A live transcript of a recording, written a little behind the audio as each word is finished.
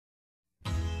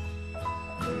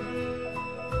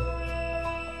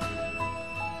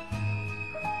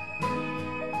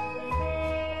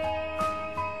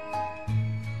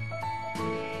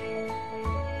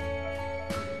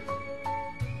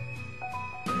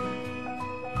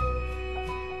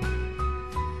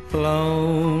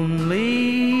Lonely,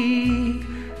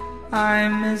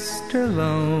 I'm Mr.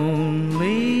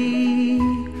 Lonely.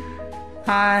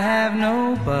 I have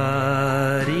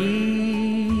nobody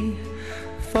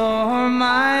for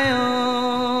my own.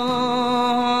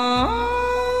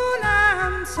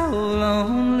 I'm so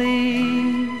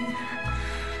lonely.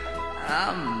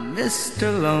 I'm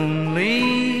Mr.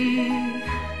 Lonely.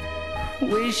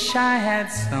 Wish I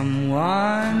had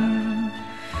someone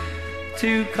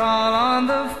to call on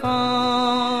the phone.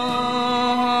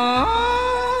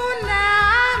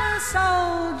 Now I'm a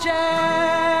soldier,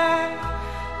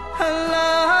 a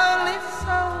lonely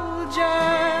soldier,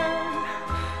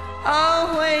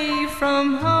 away from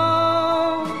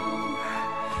home,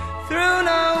 through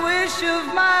no wish of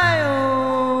my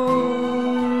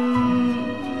own.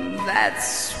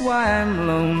 That's why I'm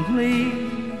lonely.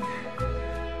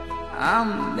 I'm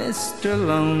Mr.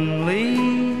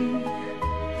 Lonely.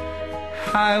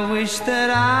 I wish that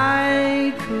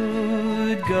I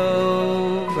could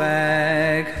go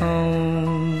back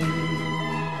home.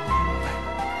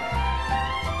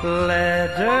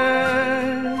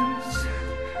 Letters,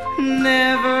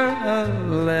 never a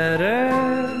letter.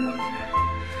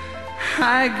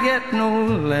 I get no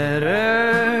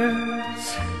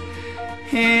letters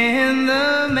in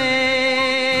the mail.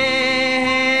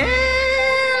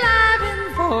 I've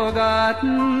been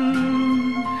forgotten,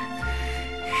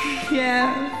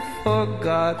 yeah,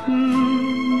 forgotten.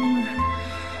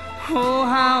 Oh,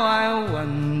 how I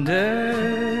wonder,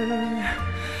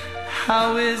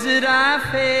 how is it I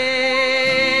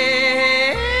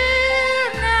feel?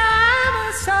 Now I'm a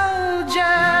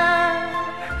soldier,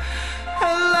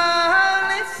 a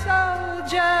lonely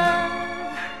soldier,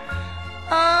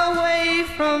 away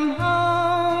from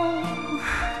home,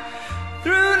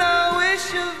 through no wish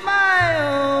of my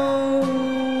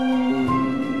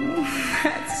own.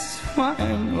 That's why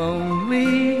I'm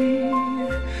lonely.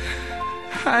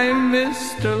 I'm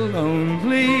Mr.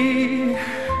 Lonely.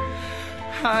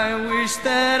 I wish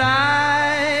that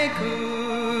I could